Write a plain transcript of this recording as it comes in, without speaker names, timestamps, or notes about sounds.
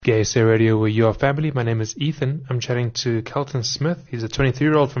Gay SA Radio, where you are family. My name is Ethan. I'm chatting to Kelton Smith. He's a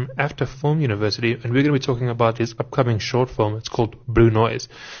 23-year-old from AFTA Film University, and we're going to be talking about his upcoming short film. It's called Blue Noise.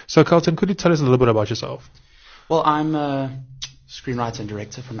 So, Kelton, could you tell us a little bit about yourself? Well, I'm a screenwriter and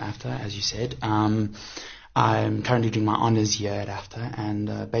director from AFTA, as you said. I'm currently doing my honours year at AFTA,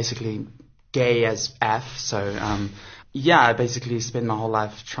 and basically gay as AF. So, I basically spent my whole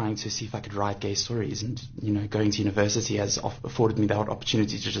life trying to see if I could write gay stories, and going to university has afforded me that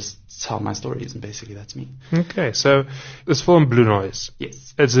opportunity to just tell my stories, and basically that's me. Okay, so this film Blue Noise,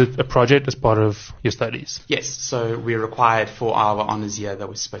 yes, is it a project as part of your studies? Yes, so we're required for our honours year that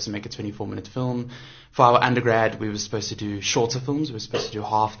we're supposed to make a 24-minute film. For our undergrad, we were supposed to do shorter films. We were supposed to do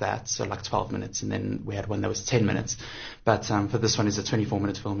half that, so like 12 minutes, and then we had one that was 10 minutes. But for this one, it's a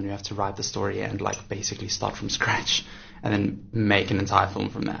 24-minute film, and you have to write the story and basically start from scratch and then make an entire film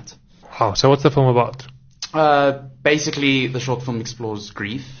from that. Wow, so what's the film about? Basically, the short film explores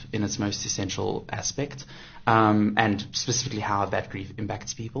grief in its most essential aspect, and specifically how that grief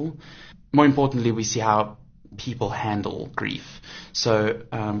impacts people. More importantly, we see how people handle grief. So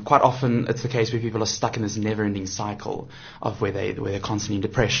quite often it's the case where people are stuck in this never-ending cycle of where they're constantly in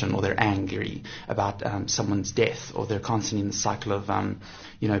depression, or they're angry about someone's death, or they're constantly in the cycle of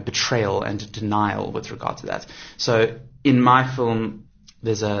betrayal and denial with regard to that. So in my film,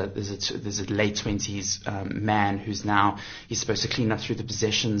 there's a late 20s man who's supposed to clean up through the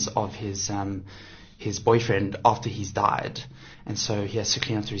possessions of his boyfriend after he's died. And so he has to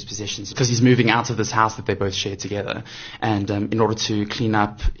clean up through his possessions because he's moving out of this house that they both share together. And in order to clean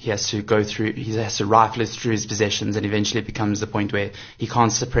up, he has to rifle through his possessions, and eventually it becomes the point where he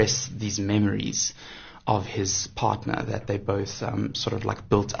can't suppress these memories of his partner that they both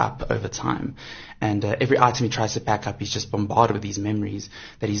built up over time. And every item he tries to pack up, he's just bombarded with these memories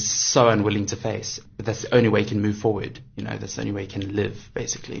that he's so unwilling to face. But that's the only way he can move forward. That's the only way he can live,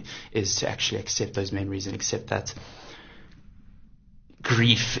 basically, is to actually accept those memories and accept that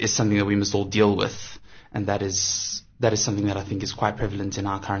grief is something that we must all deal with. And that is something that I think is quite prevalent in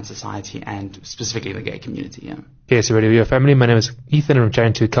our current society, and specifically in the gay community. Yeah. Yes, Radio Your Family. My name is Ethan, and I'm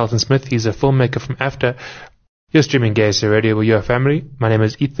chatting to Kelton Smith. He's a filmmaker from AFTA. You're streaming Gay Radio with Your Family. My name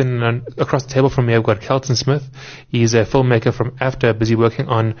is Ethan, and across the table from me I've got Kelton Smith. He's a filmmaker from AFTA, busy working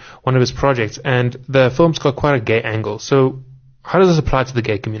on one of his projects, and the film's got quite a gay angle. So how does this apply to the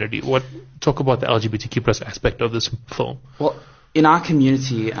gay community? Talk about the LGBTQ plus aspect of this film. Well, in our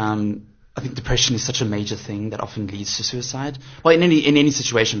community, I think depression is such a major thing that often leads to suicide. Well, in any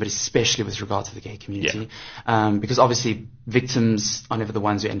situation, but especially with regard to the gay community. Yeah. Because obviously victims are never the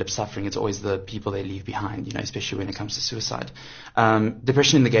ones who end up suffering. It's always the people they leave behind, especially when it comes to suicide.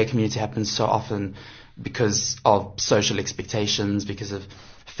 Depression in the gay community happens so often because of social expectations, because of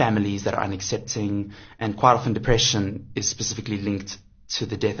families that are unaccepting, and quite often depression is specifically linked to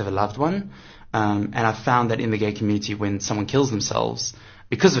the death of a loved one. And I've found that in the gay community, when someone kills themselves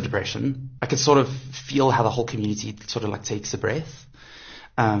because of depression, I can sort of feel how the whole community sort of takes a breath,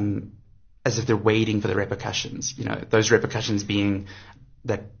 as if they're waiting for the repercussions. Those repercussions being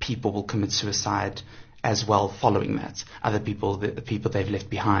that people will commit suicide as well following that. Other people, the people they've left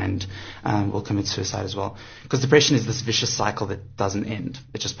behind, will commit suicide as well. Because depression is this vicious cycle that doesn't end.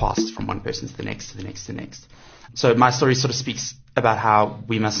 It just passes from one person to the next, to the next, to the next. So my story sort of speaks about how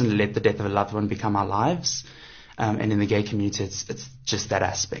we mustn't let the death of a loved one become our lives. And in the gay community, it's just that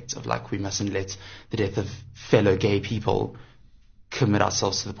aspect of we mustn't let the death of fellow gay people commit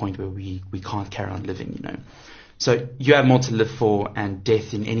ourselves to the point where we can't carry on living, So you have more to live for, and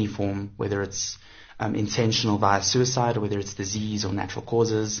death in any form, whether it's intentional via suicide, or whether it's disease or natural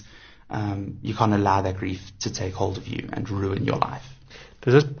causes, you can't allow that grief to take hold of you and ruin your life.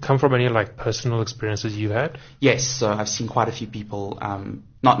 Does this come from any personal experiences you had? Yes, so I've seen quite a few people,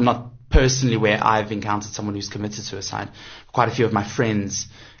 not personally where I've encountered someone who's committed suicide. Quite a few of my friends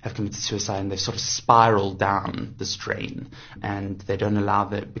have committed suicide, and they've sort of spiraled down this drain, and they don't allow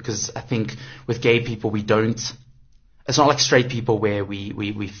that, because I think with gay people it's not like straight people where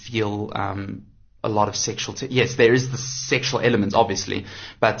we feel a lot of sexual yes, there is the sexual element, obviously,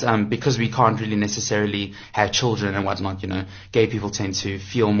 but because we can't really necessarily have children and whatnot, gay people tend to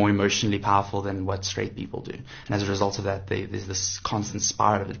feel more emotionally powerful than what straight people do, and as a result of that, there's this constant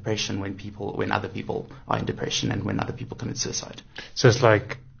spiral of depression when other people are in depression, and when other people commit suicide. So it's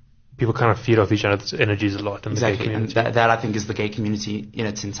people kind of feed off each other's energies a lot in the gay community. And that I think is the gay community in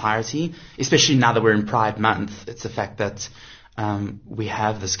its entirety, especially now that we're in Pride Month. It's the fact that we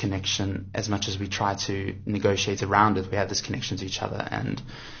have this connection. As much as we try to negotiate around it, we have this connection to each other, and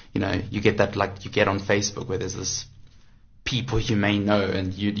you get that you get on Facebook, where there's this people you may know,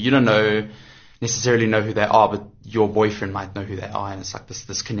 and you don't know necessarily know who they are, but your boyfriend might know who they are, and it's like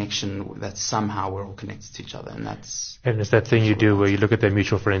this connection that somehow we're all connected to each other, and that's... And it's that thing you do where you look at their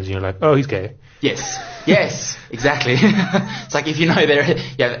mutual friends and you're like, oh, he's gay. Yes, exactly. It's like if you know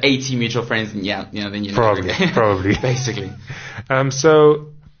you have 80 mutual friends, and then you know they're gay. Probably. Basically.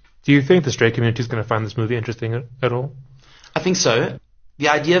 So, do you think the straight community is going to find this movie interesting at all? I think so. The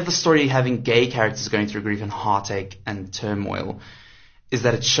idea of the story having gay characters going through grief and heartache and turmoil is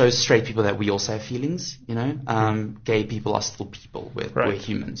that it shows straight people that we also have feelings, Gay people are still people. We're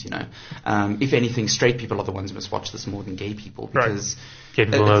humans, If anything, straight people are the ones who must watch this more than gay people, because gay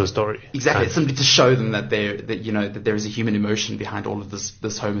people know the story. Exactly. It's simply to show them that that there is a human emotion behind all of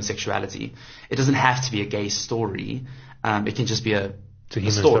this homosexuality. It doesn't have to be a gay story. It can just be a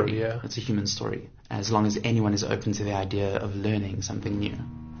story. It's a human story, as long as anyone is open to the idea of learning something new.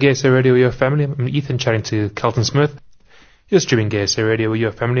 Gay So Radio, your family. I'm Ethan, chatting to Kelton Smith. You're streaming Gay So Radio with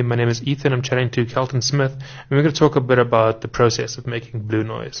your family. My name is Ethan. I'm chatting to Kelton Smith, and we're going to talk a bit about the process of making Blue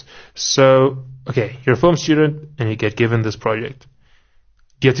Noise. So, okay, you're a film student and you get given this project.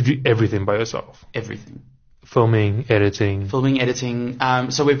 You have to do everything by yourself. Everything. Filming, editing.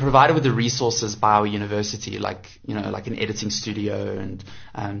 So we're provided with the resources by our university, like an editing studio and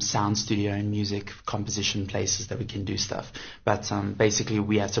sound studio and music composition places that we can do stuff. But basically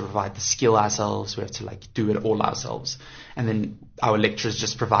we have to provide the skill ourselves. We have to do it all ourselves. And then our lecturers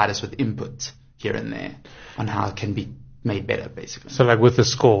just provide us with input here and there on how it can be made better, basically. So with the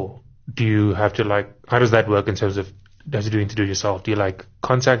score, do you have to how does that work in terms of to do it yourself? Do you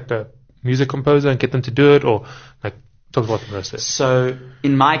contact a music composer and get them to do it, or talk about the process? So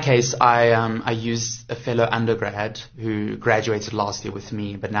in my case, I used a fellow undergrad who graduated last year with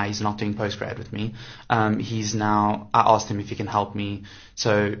me, but now he's not doing postgrad with me. I asked him if he can help me.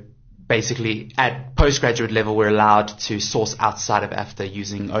 So basically at postgraduate level, we're allowed to source outside of AFTA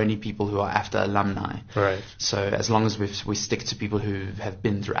using only people who are AFTA alumni. Right. So as long as we stick to people who have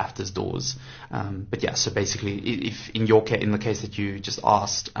been through AFTA's doors. So basically, if in the case that you just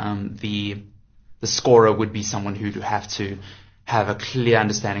asked, the scorer would be someone who'd have to have a clear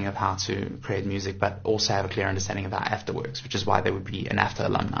understanding of how to create music, but also have a clear understanding of how AFTA works, which is why they would be an AFTA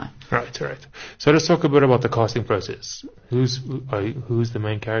alumni. Right. So let's talk a bit about the casting process. Who's the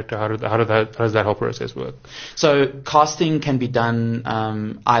main character? How does that whole process work? So casting can be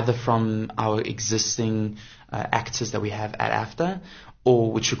done either from our existing actors that we have at AFTA,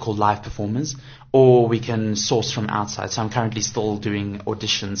 or which we call live performers, or we can source from outside. So I'm currently still doing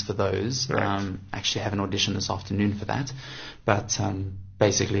auditions for those. Right. Actually have an audition this afternoon for that. But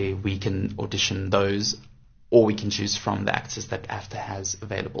basically we can audition those, or we can choose from the actors that AFTA has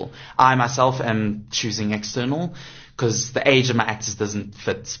available. I myself am choosing external because the age of my actors doesn't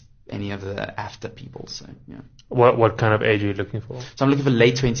fit any of the AFTA people. So yeah. What kind of age are you looking for? So I'm looking for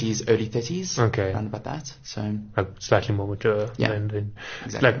late 20s, early 30s. Okay. Around about that. So slightly more mature. Yeah.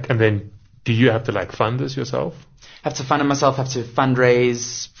 Exactly. And then do you have to fund this yourself? Have to fund it myself. Have to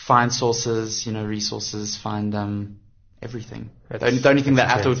fundraise, find sources, resources, find everything. The only thing that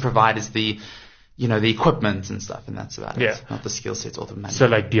AFTA would provide is the equipment and stuff, and that's about it. Not the skill set or the money. So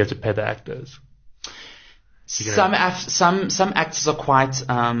do you have to pay the actors? Some actors are quite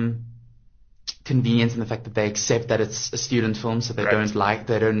convenient in the fact that they accept that it's a student film, so they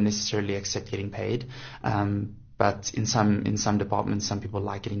don't necessarily accept getting paid. But in some departments, some people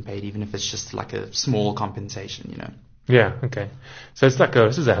like getting paid, even if it's just a small compensation, Yeah. Okay. So it's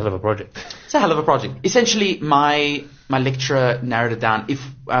this is a hell of a project. It's a hell of a project. Essentially, my lecturer narrowed it down. If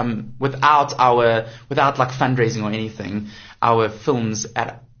without fundraising or anything, our films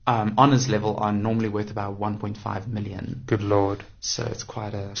at honors level are normally worth about 1.5 million. Good Lord. So it's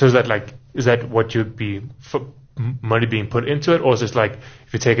quite a... So is that what you'd be money being put into it, or is it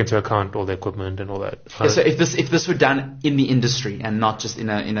if you take into account all the equipment and all that? Yeah, so if this were done in the industry and not just in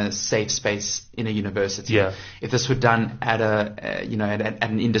a safe space in a university, if this were done at at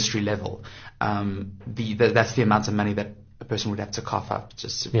an industry level, that's the amount of money that a person would have to cough up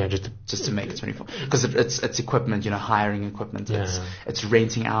just to make it 24, because it's equipment, hiring equipment, it's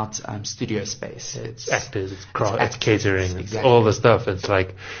renting out studio space, it's actors, it's catering, exactly. It's all the stuff. It's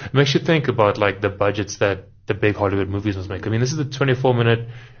it makes you think about the budgets that the big Hollywood movies must make. I mean, this is a 24-minute,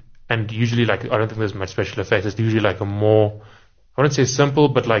 and usually I don't think there's much special effects. It's usually a more, I wouldn't say simple,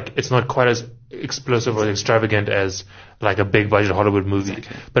 but it's not quite as explosive or extravagant as a big budget Hollywood movie.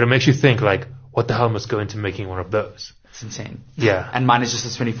 Exactly. But it makes you think what the hell must go into making one of those? It's insane. Yeah. And mine is just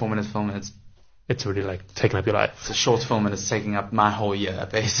a 24-minute film, and it's really taking up your life. It's a short film, and it's taking up my whole year,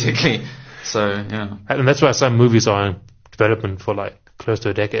 basically. So, yeah. And that's why some movies are in development for close to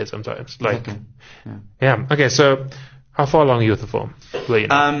a decade sometimes. Exactly. Yeah. Okay, so how far along are you with the film?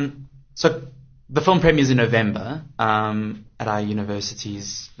 So The film premieres in November at our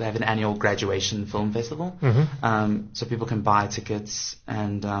universities. They have an annual graduation film festival, so people can buy tickets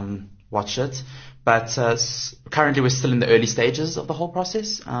and watch it. But currently we're still in the early stages of the whole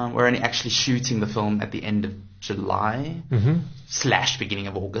process. We're only actually shooting the film at the end of July / beginning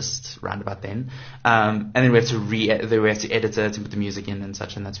of August, round about then. And then we have to edit it and put the music in and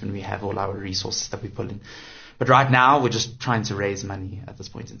such, and that's when we have all our resources that we pull in. But right now we're just trying to raise money at this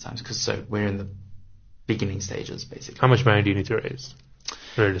point in time, because we're in the beginning stages, basically. How much money do you need to raise,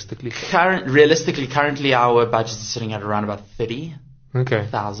 realistically? Currently our budget is sitting at around about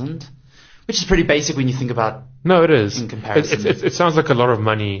 30,000. Which is pretty basic when you think about. No, it is. In comparison, it sounds like a lot of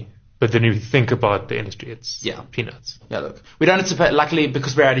money, but then if you think about the industry, it's peanuts. Yeah, look, we don't have to pay. Luckily,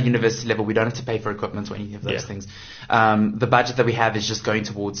 because we're at a university level, we don't have to pay for equipment or any of those things. The budget that we have is just going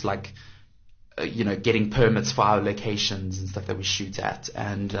towards getting permits for our locations and stuff that we shoot at,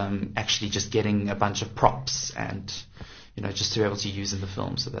 and actually just getting a bunch of props and just to be able to use in the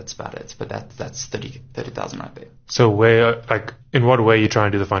film. So that's about it. But that's 30,000 right there. So in what way are you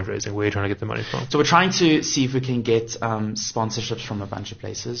trying to do the fundraising? Where are you trying to get the money from? So we're trying to see if we can get sponsorships from a bunch of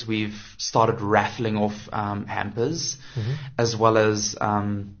places. We've started raffling off hampers, as well as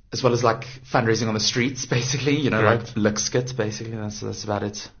like fundraising on the streets, basically. Like Lickskit, basically. That's about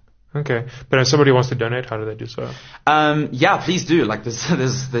it. Okay, but if somebody wants to donate, how do they do so? Please do. Like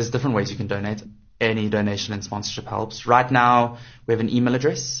there's different ways you can donate. Any donation and sponsorship helps. Right now, we have an email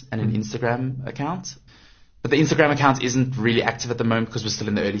address and an Instagram account. But the Instagram account isn't really active at the moment because we're still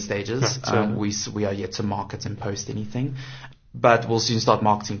in the early stages. We are yet to market and post anything. But we'll soon start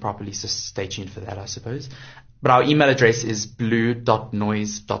marketing properly, so stay tuned for that, I suppose. But our email address is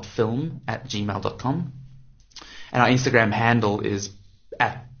blue.noise.film@gmail.com. And our Instagram handle is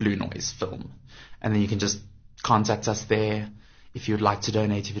 @bluenoisefilm. And then you can just contact us there. If you'd like to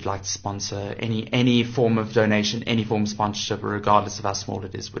donate, if you'd like to sponsor, any form of donation, any form of sponsorship, regardless of how small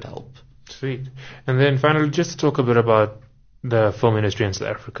it is, would help. Sweet. And then finally, just to talk a bit about the film industry in South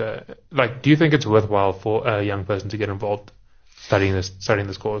Africa. Do you think it's worthwhile for a young person to get involved studying this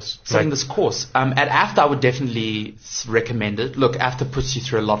course? This course. At AFTA, I would definitely recommend it. Look, AFTA puts you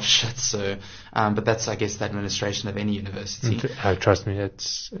through a lot of shit, so, but that's, I guess, the administration of any university. Trust me,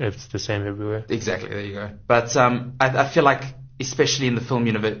 it's the same everywhere. Exactly, there you go. But I feel like, especially in the film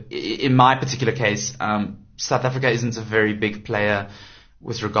universe, in my particular case, South Africa isn't a very big player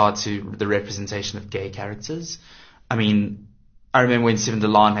with regard to the representation of gay characters. I mean, I remember when Seven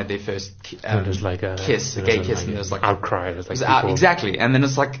Delan had their first kiss, a gay kiss, and there was outcry. Exactly, and then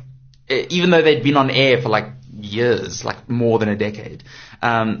it's even though they'd been on air for years, more than a decade,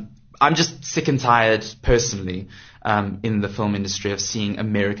 I'm just sick and tired personally in the film industry of seeing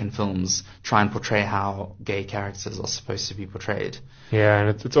American films try and portray how gay characters are supposed to be portrayed. Yeah, and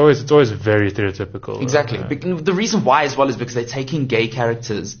it's always very stereotypical. Exactly. The reason why as well is because they're taking gay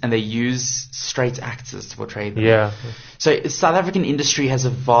characters and they use straight actors to portray them. Yeah. So South African industry has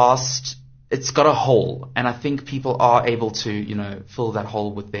it's got a hole, and I think people are able to, fill that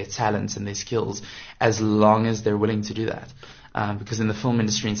hole with their talents and their skills as long as they're willing to do that. Because in the film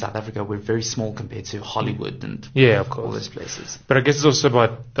industry in South Africa, we're very small compared to Hollywood and of course, all those places. But I guess it's also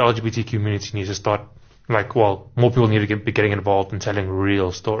about the LGBT community needs to start, more people need to be getting involved and telling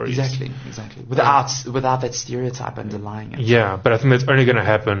real stories. Exactly. Without that stereotype underlying it. Yeah, but I think that's only going to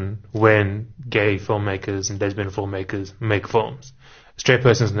happen when gay filmmakers and lesbian filmmakers make films. A straight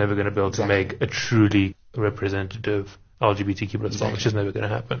person is never going to be able to make a truly representative LGBTQ film. It's just never going to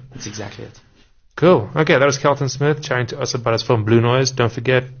happen. That's exactly it. Cool. Okay, that was Kelton Smith chatting to us about his film Blue Noise. Don't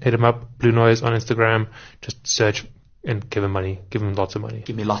forget, hit him up, Blue Noise on Instagram. Just search and give him money. Give him lots of money.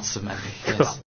 Give me lots of money. Yes.